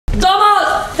どうも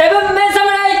セブンメン侍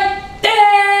でー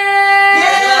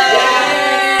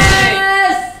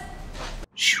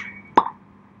す。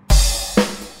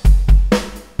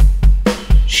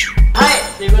はい、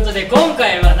ということで今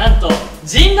回はなんと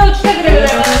人狼企画でご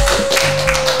ざいます。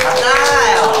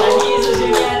ジャニーズジュ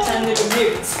ニアチャンネル名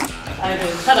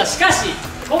物。ただしかし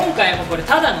今回もこれ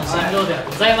ただの人狼では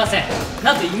ございません。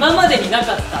なんと今までにな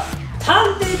かった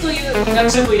探偵という役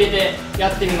職を入れてや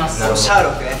ってみます。シャー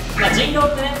ロックね。人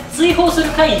狼ってね、追放する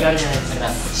会議があるじゃないですか。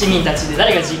市民たちで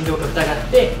誰が人狼か疑っ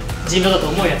て人狼だと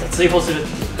思うやつは追放するっ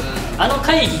ていう、あの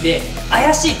会議で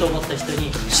怪しいと思った人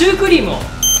にシュークリームを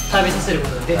食べさせるこ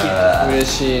とができる。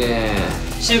嬉しいね。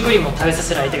シュークリームを食べさ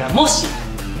せる相手がもし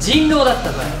人狼だっ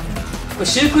た場合、これ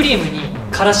シュークリームに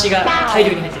からしが大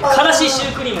量に入ってるからしシ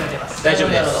ュークリームが出ます。大丈夫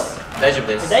です。大丈夫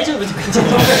です。大丈夫とか言っちゃ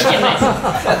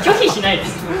拒否しないで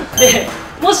す。で、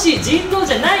もし人狼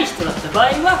じゃない人だった場合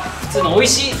は普通の美味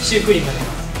しいシュークリームが出ま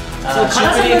す。その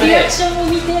辛さのリアクションを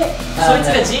見て、そいつ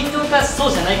が人狼かそ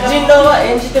うじゃないか。人狼は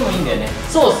演じてもいいんだよね。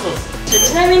そうそうそう。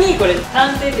ちなみにこれ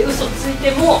探偵で嘘ついて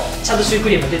もちゃんとシューク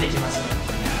リームが出てきます。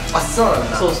あ、そうな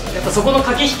んだ。そうそう。やっぱそこの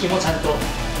駆け引きもちゃんと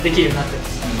できるようになってま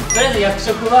す。とりあえず役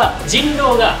職は人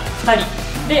狼が2人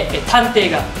で探偵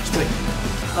が1人、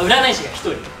占い師が1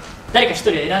人、誰か1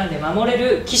人を選んで守れ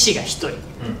る騎士が1人、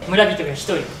村人が1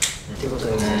人っていうこと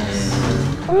でございます。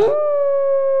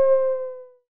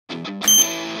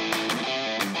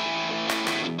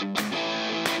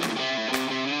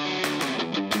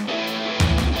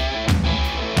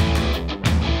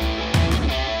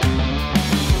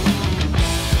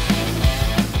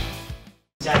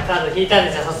じゃあカード引いたん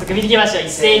で、じゃあ早速見ていきましょう。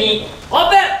一斉にオー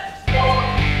プン。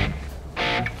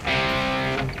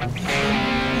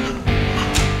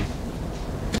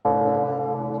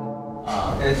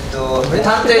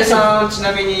探偵さん、ち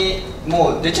なみに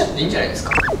もう出ちゃっていいんじゃないです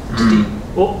か。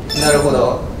お、なるほ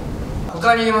ど。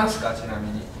他にいますか、ちな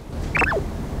みに。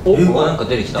お、なんか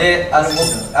出てきた。で、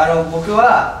僕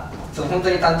は本当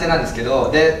に探偵なんですけ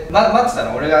ど、で、待ってた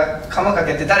の。俺が釜か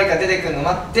けて誰か出てくるの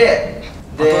待って、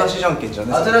で、後出しじゃんけんじゃ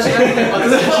ね。後出しじゃんけんじゃね。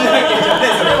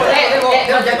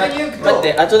でも逆に言うと、待っ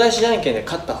て、後出しじゃんけんで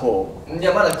勝った方。い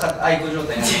や、まだ愛好状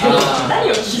態なんで。何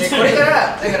を聞いてる。これか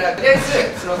らだからとりあえず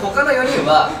他の4人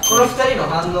はこの2人の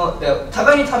反応で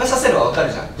互いに食べさせるは分か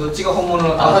るじゃん。どっちが本物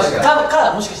のか確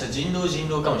かもしかしたら人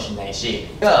狼かもしれないし。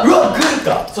うわ、グル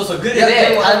か。そうそう、グルいや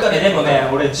で。でもね、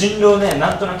俺人狼ね、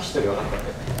なんとなく一人分かったんだよね。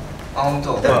あ、本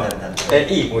当。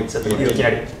いい、もう言っちゃっていきな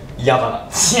り。やばな。やめ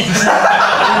怪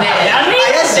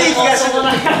しい気がする。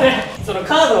その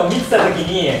カードを見てた時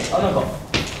に、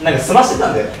なんか済まして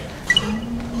たんだよ。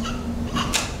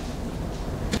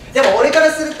でも俺か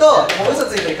らすると、もう嘘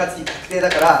ついてる勝つ気確定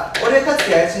だから、俺が勝つ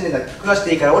気怪しんでんだ食わし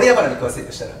ていいから、俺ヤバナに食わせる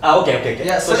としたら。あ、オッケーオッケーオッケー。い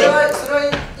や、それは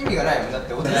意味がないもん。だっ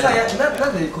てお父さんな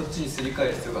んでこっちにすり替え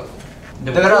る必要がある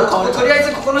の。だからとりあえ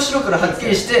ずここの白黒はっき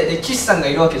りして、で岸さんが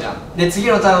いるわけじゃん。で次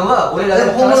のターンは俺ら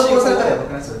が本物殺されたらやば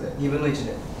くない？それで2分の1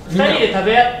で2人で食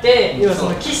べ合って、要はそ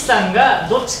の岸さんが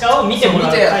どっちかを見てもら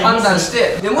う、判断し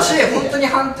て、でもし本当に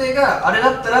判定があれだ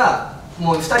ったら、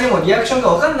もう2人もリアクション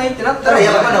が分かんないってなったら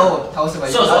ヤバナを倒せばい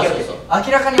い。そうそうそうそう。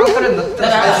明らかに分かるんだった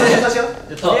ら、とりあ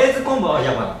えずコンボは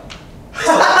ヤバナ。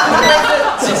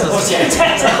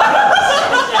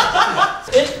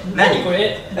何こ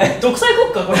れ、独裁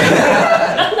国家これ。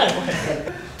何なのこれ。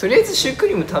とりあえずシューク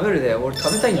リーム食べるで、俺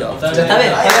食べたいんだ。じゃあ食べよ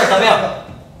う。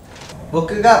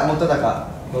僕が元高、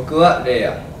僕はレイ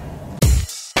ヤ。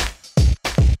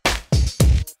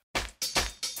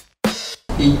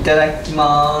いただき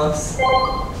ます。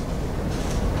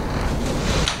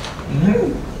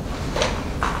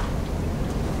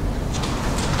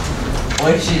美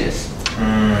味しいです。い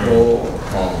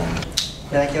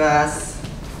ただきます。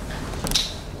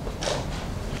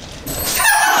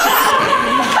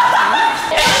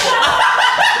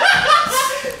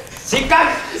失格。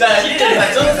さあ、ヒデさ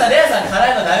ん、ちょっとさ、レアさん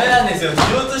辛いのダメなんですよ。しよ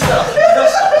うとしたら失格。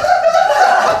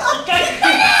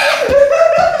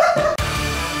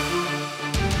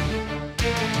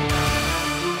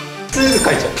すぐ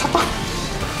書いちゃった。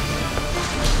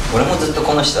俺もずっと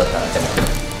この人だったな。でも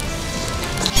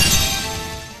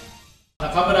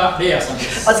中村レイヤーさんで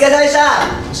す。お疲れ様でした。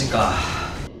マジか。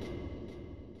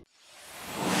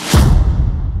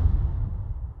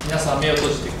皆さん目を閉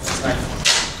じてください。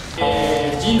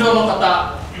人狼の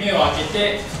方、目を開け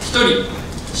て1人指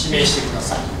名してくだ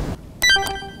さい。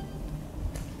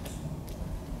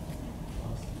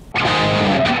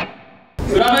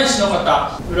占い師の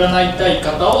方、占いたい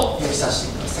方を指さし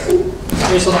てくださ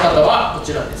い。その方はこ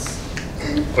ちらです。あ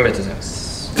りがとうございま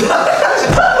す。という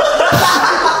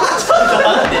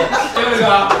わ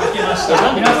が開けまし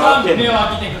た。皆さん目を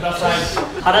開けてください。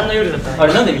波乱の夜だったね。あ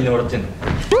れなんでみんな笑ってんの？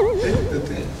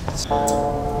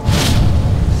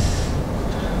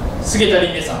菅田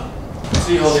凛音さん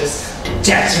追放です。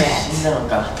ジャッジメント。死んだの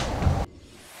か。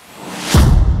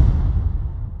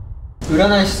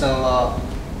占い師さんは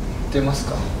出ます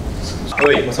か？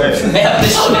おい、そうですね。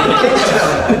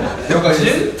でもこれ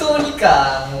順当に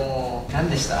か、もう何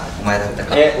でした？お前だった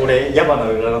か。俺ヤバな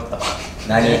占った。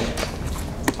何？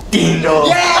ディンロー。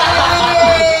イエー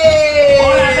イ！ほ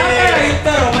らだから言っ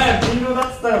たらお前らディンローだ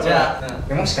っつったら。じゃ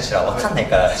あ、もしかしたらわかんない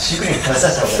からシュークリーム食べさ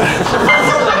せた方がいい。わ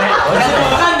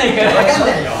かんないから。わかん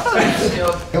ないよ。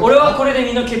俺はこれで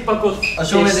身の潔白を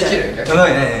証明できる？な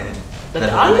いないない。だって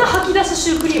あんな吐き出す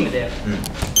シュークリームだよ。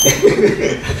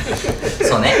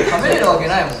そうね。食べれるわけ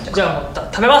ないもん。じゃあもう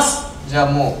食べます。じゃ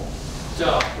あもう。じ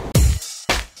ゃあ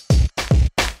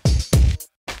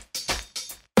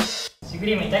シューク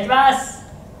リームいただきます。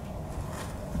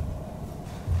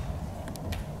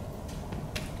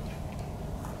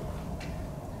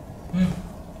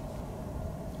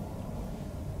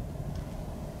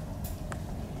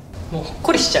もうほっ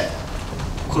こりしちゃう。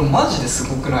これマジです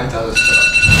ごくない？だと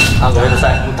したあ、ごめんな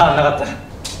さい。もうターンなかった。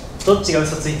どっちが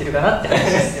嘘ついてるかなって話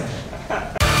ですよね。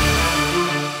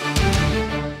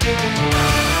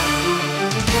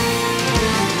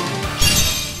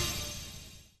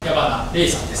矢花レイ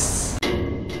さんです。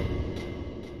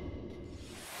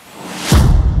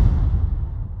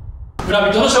村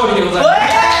人の勝利でございます。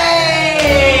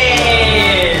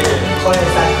これさ、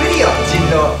不利よ、人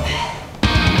狼。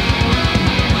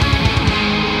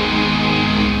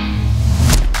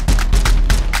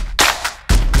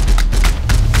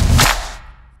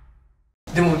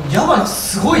でもヤバな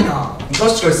すごいな。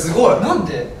確かにすごい。なん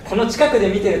で？この近くで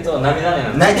見てると涙ねな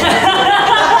んだ。ない。ちょっとわ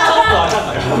かん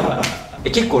な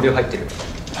い。結構量入ってる。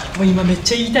もう今めっ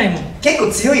ちゃ言いたいもん。結構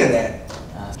強いよね。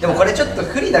でもこれちょっと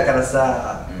不利だから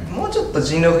さ、もうちょっと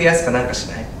人狼増やすかなんかし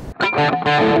ない？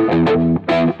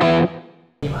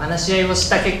今話し合いをし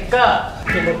た結果、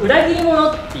でも裏切り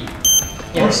者っていう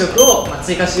役職を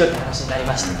追加しようって話になり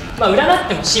ました。占っ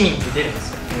ても市民って出るんで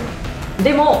すよ。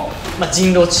でも、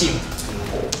人狼チーム。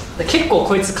結構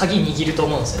こいつ鍵握ると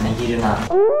思うんですよね。握るな。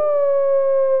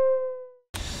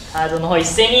カードの方一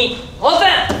斉にオープン。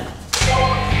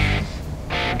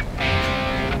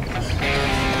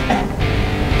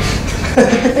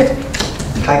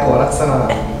太鼓笑ってた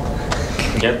な。い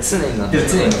や、常にな。いや、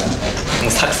常にな。も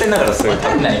う作戦だからそれ。わ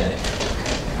かんないよね。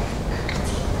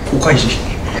お返し。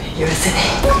許せね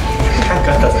なん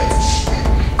かあったぞ。え。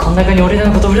この中に俺ら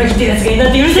のことを裏切ってるやつがいるな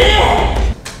んて許せね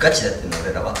ガチだってんの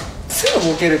俺らは。す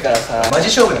ぐボケるからさ。マジ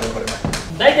勝負だねこれ。え。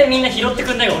大体みんな拾って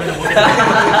くんないが俺らボケてる。じ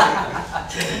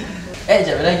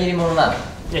ゃあ裏切り者なの？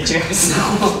いや違います。違い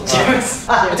ます。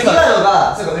あ、今の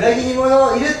がそうか、裏切り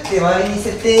者いるって周りに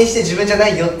設定して自分じゃな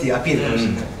いよっていうアピールかもし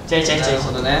れない。じゃあじゃあじゃあ。なる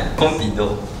ほどね。コンピ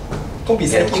どう？コンピ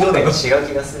最近どうだよ。違う気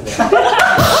がするんだよ。じゃ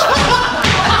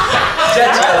あ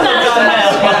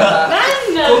なん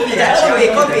だコンピだ。コンピ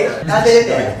当てれ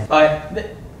て。はい。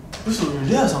嘘、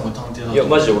レアさんが探偵だ。いや、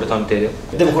マジで俺探偵だよ。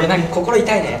でもこれ何心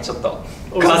痛いね、ちょっと。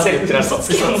食わせるってなると。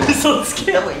嘘つ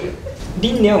け。やばいいよ。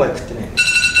リンネはまだ食ってない。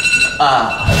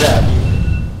ああ、じゃあ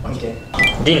オッケー。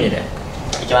リンネだよ。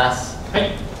いきます。は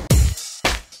い。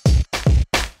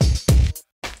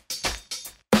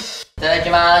いただき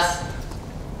ます。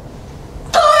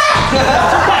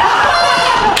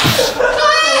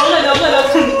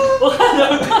わかんない。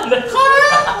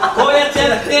こうやって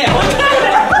やって。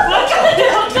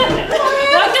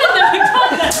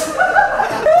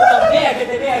目開け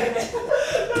て。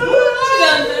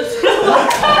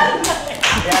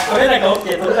取れなきゃ OK、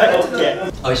取れなきゃ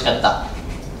OK。美味しかった。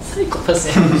最高だ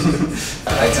ぜ。あ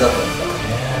いつだったんだ。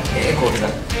これだ。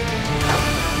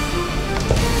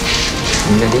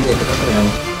みんなリンネとか来るな。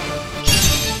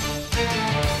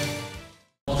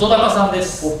本高さんで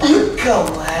す。ぶっかお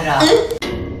前ら。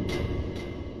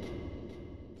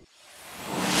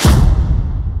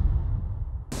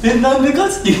なんで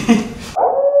勝つ気？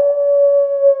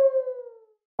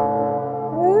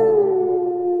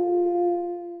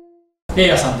レイ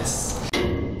ヤさんです。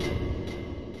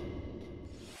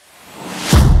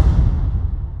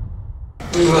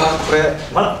うわ、これ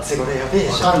待って、これやべえじ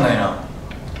ゃん。わかんないな。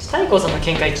太鼓さんの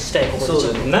見解聞きたい。ここでそ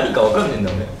うだよ、何かわかんねえん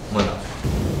だ俺、まだ。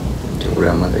俺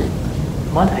はまだいい。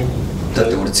まだいい。だっ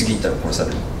て俺次行ったら殺さ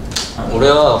れる。俺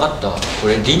は分かった。こ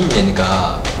れリンネ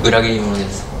が裏切り者で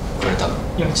す。これ多分。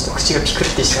今ちょっと口がピクっ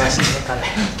てしてましたね。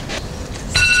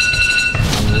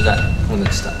無駄。もう抜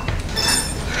ちた。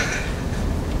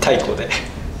太鼓で。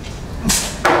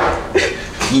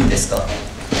いいんですか？ご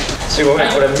め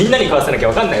ん、これみんなに食わせなきゃ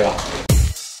分かんないわ。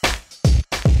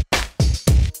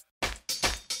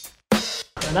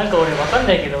なんか俺わかん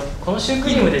ないけど、このシューク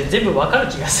リームで全部わかる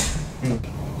気がする。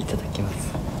いただきま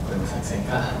す。これも作戦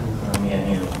か。このミヤ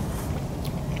ネロ。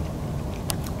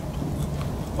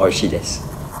美味しいです。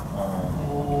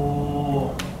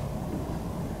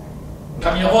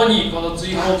紙の方にこの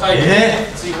追放を書いて、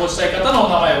追放したい方のお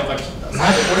名前をお書きくださ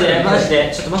い。マジ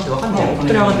でちょっと待って、わかんない。本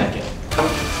当にわかんないけど。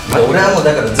俺はもう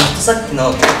だからずっとさっきのから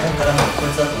もうこい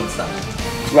つだと思ってた。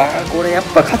うわー、これやっ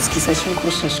ぱ勝樹最初に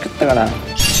殺したのしくったかな。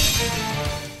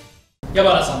矢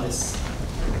原さんです。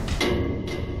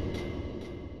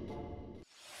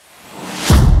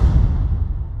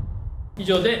以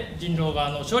上で人狼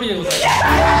側の勝利でございま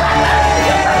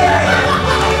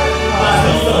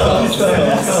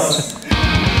す。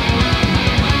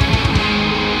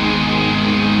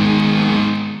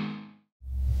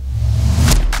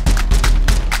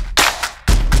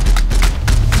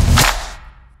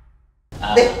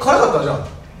辛かったじゃん。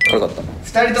辛かった。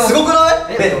二人ともすごく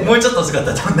ない？もうちょっと遅かっ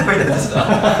たらダメだった。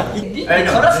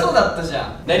辛そうだったじ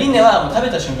ゃん。リンネはもう食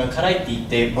べた瞬間辛いって言っ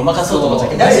てごまかそうと思った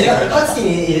けど、誰が勝樹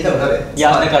に入れたの誰？い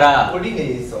やだから俺リンネに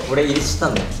入れてた。俺入れした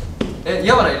んだよ。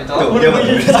矢原入れた？俺も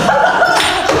入れた。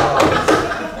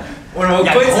俺もこいつ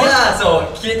がそ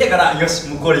う切れてからよし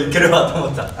もうこれいけるわと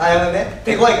思った。あ、やばいね。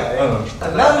手強いからね。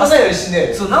なんもないのに死んで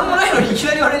る。そう、なんもないのにいき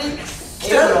なり俺に来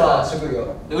たから職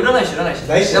業。占い師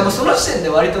いやもうその時点で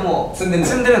割ともう積んでる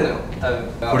のよ。多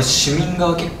分。これ市民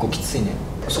側結構きついね。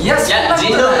いや人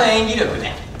狼の演技力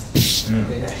ね。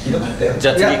ひどかったよ。じ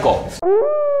ゃあ次行こう。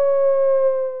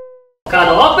カー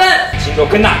ドオープン。人狼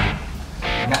くんな。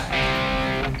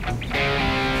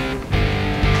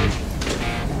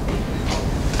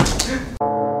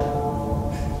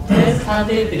とりあえず3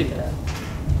出てるから。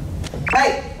はい。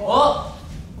お、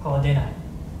こう出ない。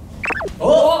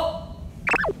お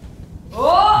い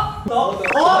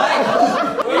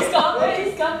いっすか？いい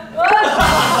っすか？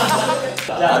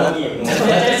じゃあロギー。とり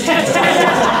あえ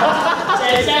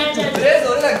ず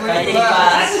俺らこれにと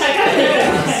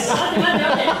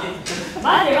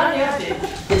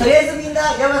りあえずみんな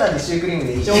山田にシュークリーム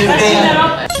で一応シューク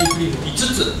リーム5つ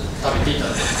食べていた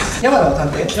だきます。山田の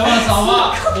探偵？山田さん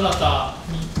はどなた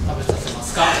に食べさせま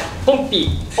すか？ポンピー。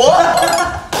食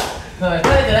べて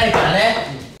ないから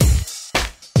ね。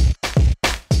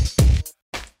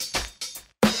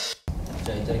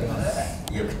じゃあいただきま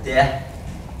す。よくて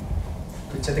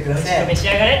ぶっちゃってください。召し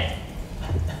上がれ。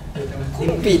コン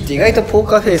ピーって意外とポー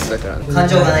カーフェイスだからね。感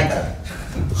情がないから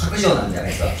白状なんじゃな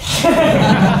いですか。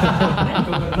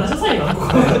魔女裁判？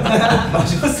魔女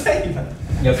裁判。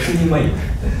いや普通にうまいよ。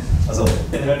あそう。一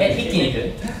気にい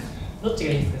く？どっち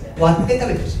がいいですか？割って食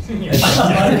べてほしい。一気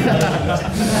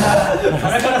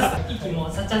にも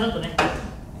うさっちゃんだとね。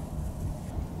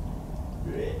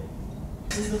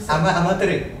甘った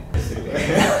るい。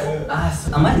あ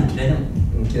ー甘いの嫌いだもん。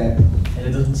嫌い。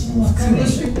どっちも普通の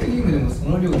シュークリームでもそ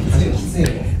の量きついの？きついの？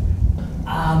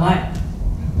甘い。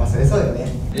まあそれそうだよ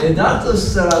ね。だと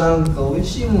したらなんか美味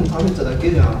しいもの食べただ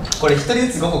けじゃん。これ一人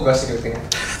ずつ5個食わしてくれてね。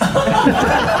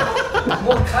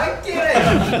もう関係ないよ。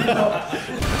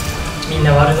みん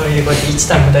な悪ノリでこうやって1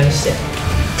ターン無駄にして。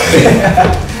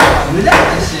無駄に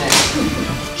しない。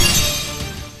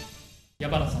矢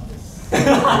原さんです。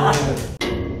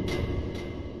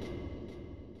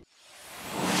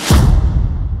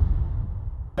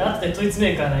あとで統一メ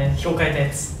ーカーのね、評価えたや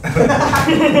つ。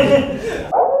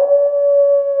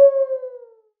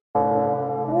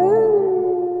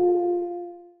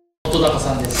本高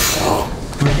さんです。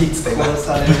ブリッツで殺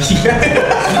される。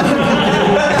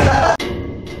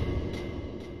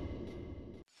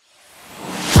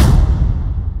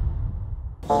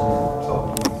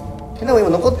そうでも今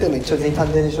残ってるの一応全員探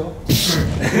偵でしょ。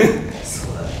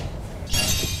そうだね。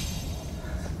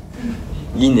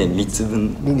リンネ3つ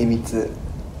分。リンネ3つ。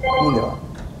リンネは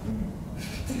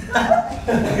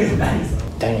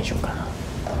誰にしようかな。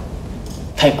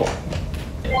太鼓。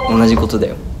同じことだ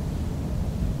よ。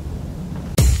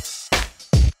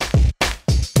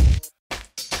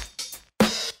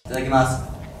いただきます。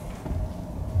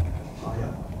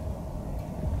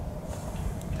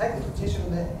太鼓どっちにしろ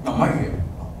ね。あ、マジで。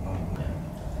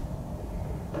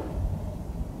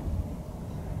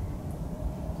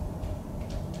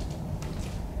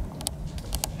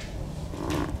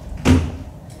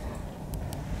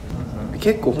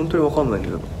結構本当に分かんないけ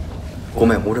ど。ご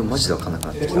めん、俺マジで分かんなく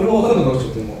なってきた。俺も分かんなくなっち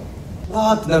ゃってもう。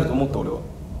わーってなると思った俺は。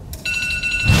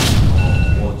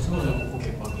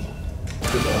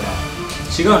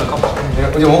違うのかも。いや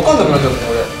でも分かんなくなっちゃった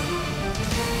俺。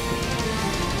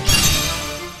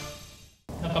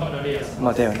中村玲也さん。ま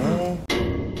あだよね。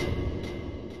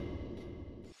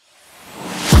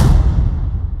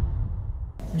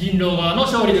人狼側の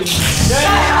勝利でございます。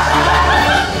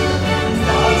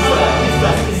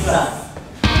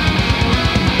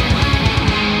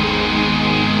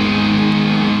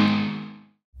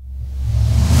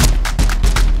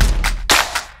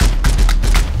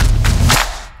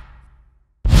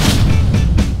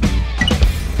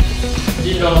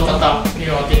た目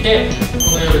を開けて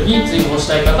この夜に追放し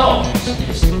たい方を指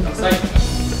名してください。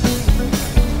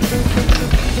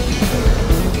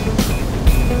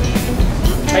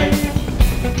はい。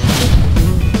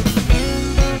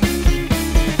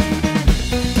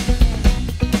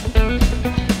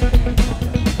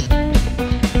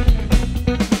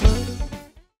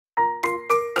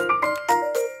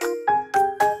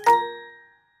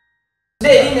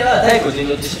で、リンネは太鼓人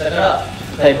狼って知ったから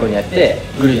太鼓にやって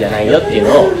グルじゃないよっていうの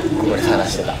をこれ探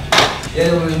してた。いや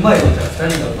でもうまいよ、2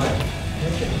人がうまい。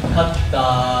勝った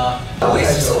ー。美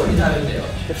味しそうに食べてよ。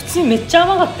普通にめっちゃ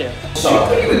甘かったよ。シュー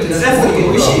クリームって絶対美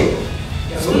味しいよ。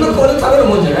そんなこれ食べる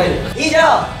もんじゃないよ。以上。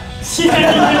いやい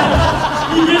やいやい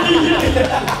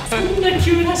や、そんな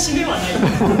急な締めはな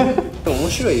い面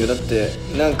白いよ。だって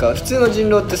なんか普通の人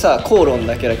狼ってさ口論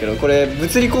だけだけど、これ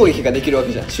物理攻撃ができるわ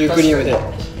けじゃん、シュークリーム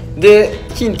で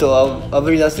ヒントをあ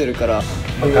ぶり出せるから。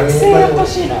学生やってほ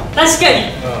しいな。確か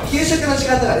に、給食の時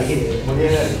間とかできるよ。盛り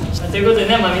上がる。ということで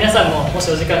ね、皆さんもも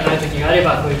しお時間がある時があれ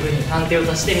ばこういう風に探偵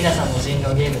を足して皆さんも人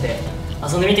狼ゲームで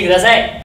遊んでみてください。